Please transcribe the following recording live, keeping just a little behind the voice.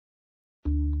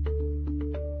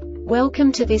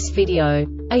Welcome to this video.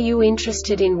 Are you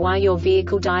interested in why your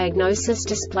vehicle diagnosis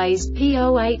displays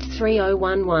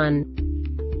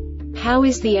P0830-11? How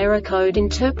is the error code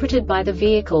interpreted by the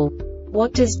vehicle?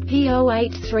 What does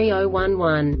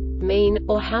P0830-11 mean,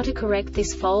 or how to correct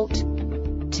this fault?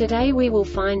 Today we will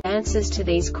find answers to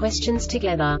these questions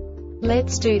together.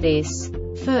 Let's do this.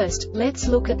 First, let's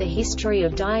look at the history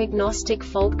of diagnostic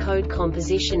fault code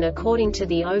composition according to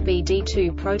the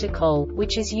OBD2 protocol,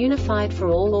 which is unified for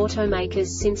all automakers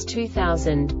since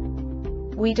 2000.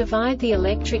 We divide the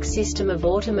electric system of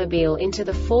automobile into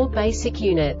the four basic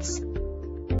units: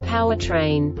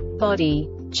 powertrain, body,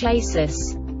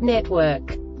 chassis,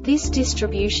 network. This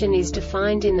distribution is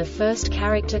defined in the first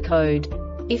character code.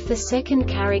 If the second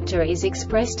character is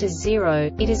expressed as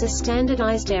 0, it is a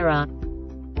standardized error.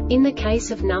 In the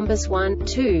case of numbers 1,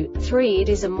 2, 3, it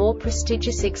is a more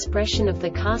prestigious expression of the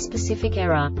car-specific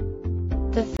error.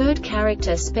 The third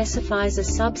character specifies a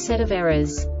subset of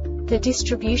errors. The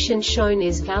distribution shown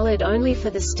is valid only for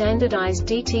the standardized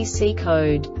DTC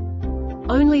code.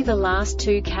 Only the last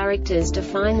two characters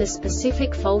define the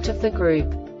specific fault of the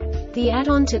group. The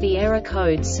add-on to the error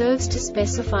code serves to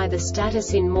specify the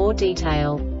status in more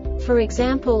detail. For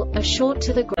example, a short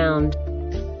to the ground.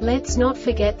 Let's not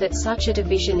forget that such a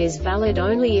division is valid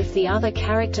only if the other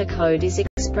character code is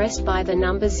expressed by the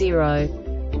number 0.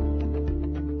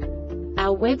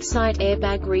 Our website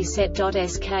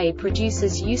airbagreset.sk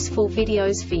produces useful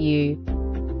videos for you.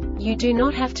 You do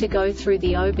not have to go through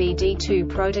the OBD2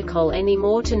 protocol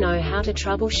anymore to know how to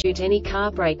troubleshoot any car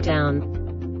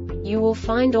breakdown. You will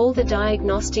find all the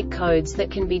diagnostic codes that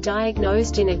can be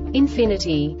diagnosed in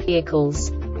Infinity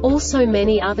vehicles. Also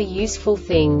many other useful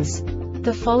things.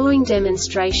 The following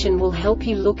demonstration will help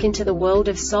you look into the world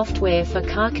of software for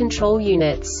car control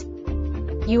units.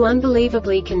 You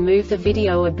unbelievably can move the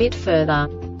video a bit further.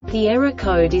 The error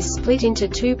code is split into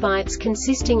 2 bytes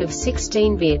consisting of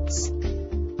 16 bits.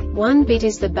 1 bit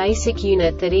is the basic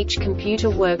unit that each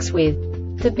computer works with.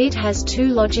 The bit has 2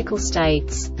 logical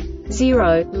states: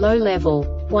 0, low level,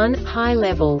 1, high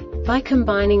level. By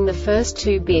combining the first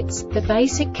 2 bits, the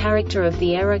basic character of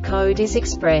the error code is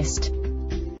expressed.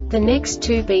 The next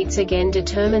 2 beats again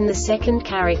determine the second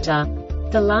character.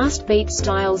 The last beat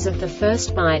styles of the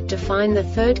first byte define the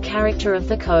third character of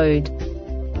the code.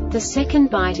 The second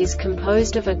byte is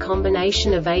composed of a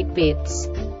combination of 8 bits.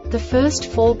 The first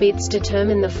 4 bits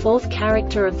determine the fourth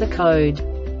character of the code.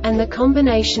 And the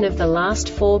combination of the last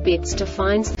 4 bits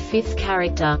defines the fifth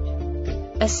character.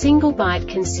 A single byte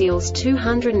conceals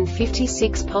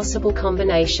 256 possible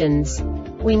combinations.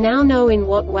 We now know in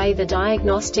what way the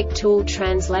diagnostic tool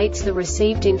translates the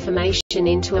received information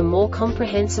into a more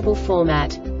comprehensible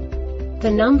format.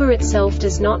 The number itself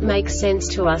does not make sense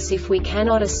to us if we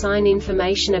cannot assign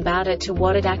information about it to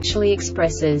what it actually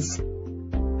expresses.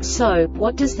 So,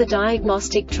 what does the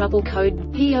Diagnostic Trouble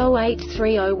Code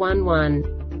P0830-11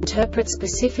 interpret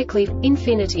specifically for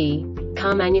Infinity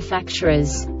car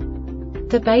manufacturers?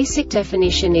 The basic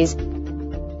definition is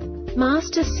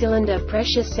master cylinder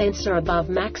pressure sensor above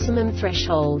maximum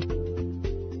threshold.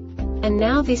 And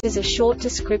now this is a short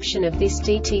description of this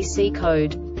DTC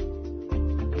code.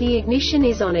 The ignition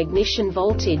is on. Ignition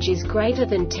voltage is greater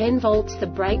than 10 volts. The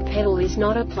brake pedal is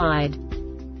not applied.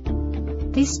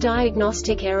 This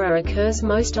diagnostic error occurs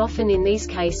most often in these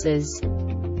cases: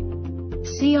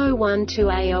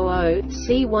 C012A00,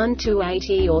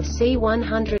 C128E or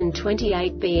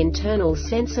C128B. Internal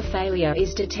sensor failure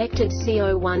is detected.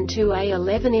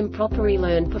 C012A11 improper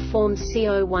relearn performed.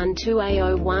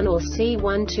 C012A01 or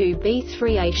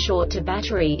C12B3A short to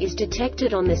battery is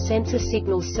detected on the sensor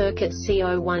signal circuit.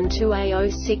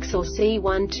 C012A06 or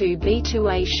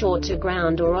C12B2A short to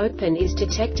ground or open is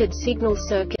detected. Signal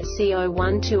circuit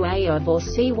C012A of or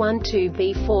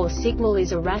C12B4 signal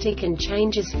is erratic and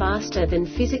changes faster than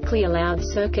physically allowed.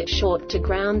 Circuit short to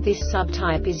ground. This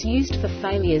subtype is used for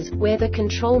failures where the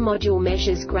control module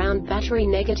measures ground battery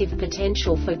negative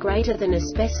potential for greater than a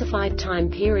specified time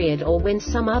period or when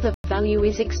some other value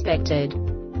is expected.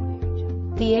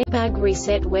 The Airbag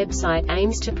Reset website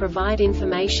aims to provide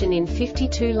information in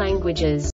 52 languages.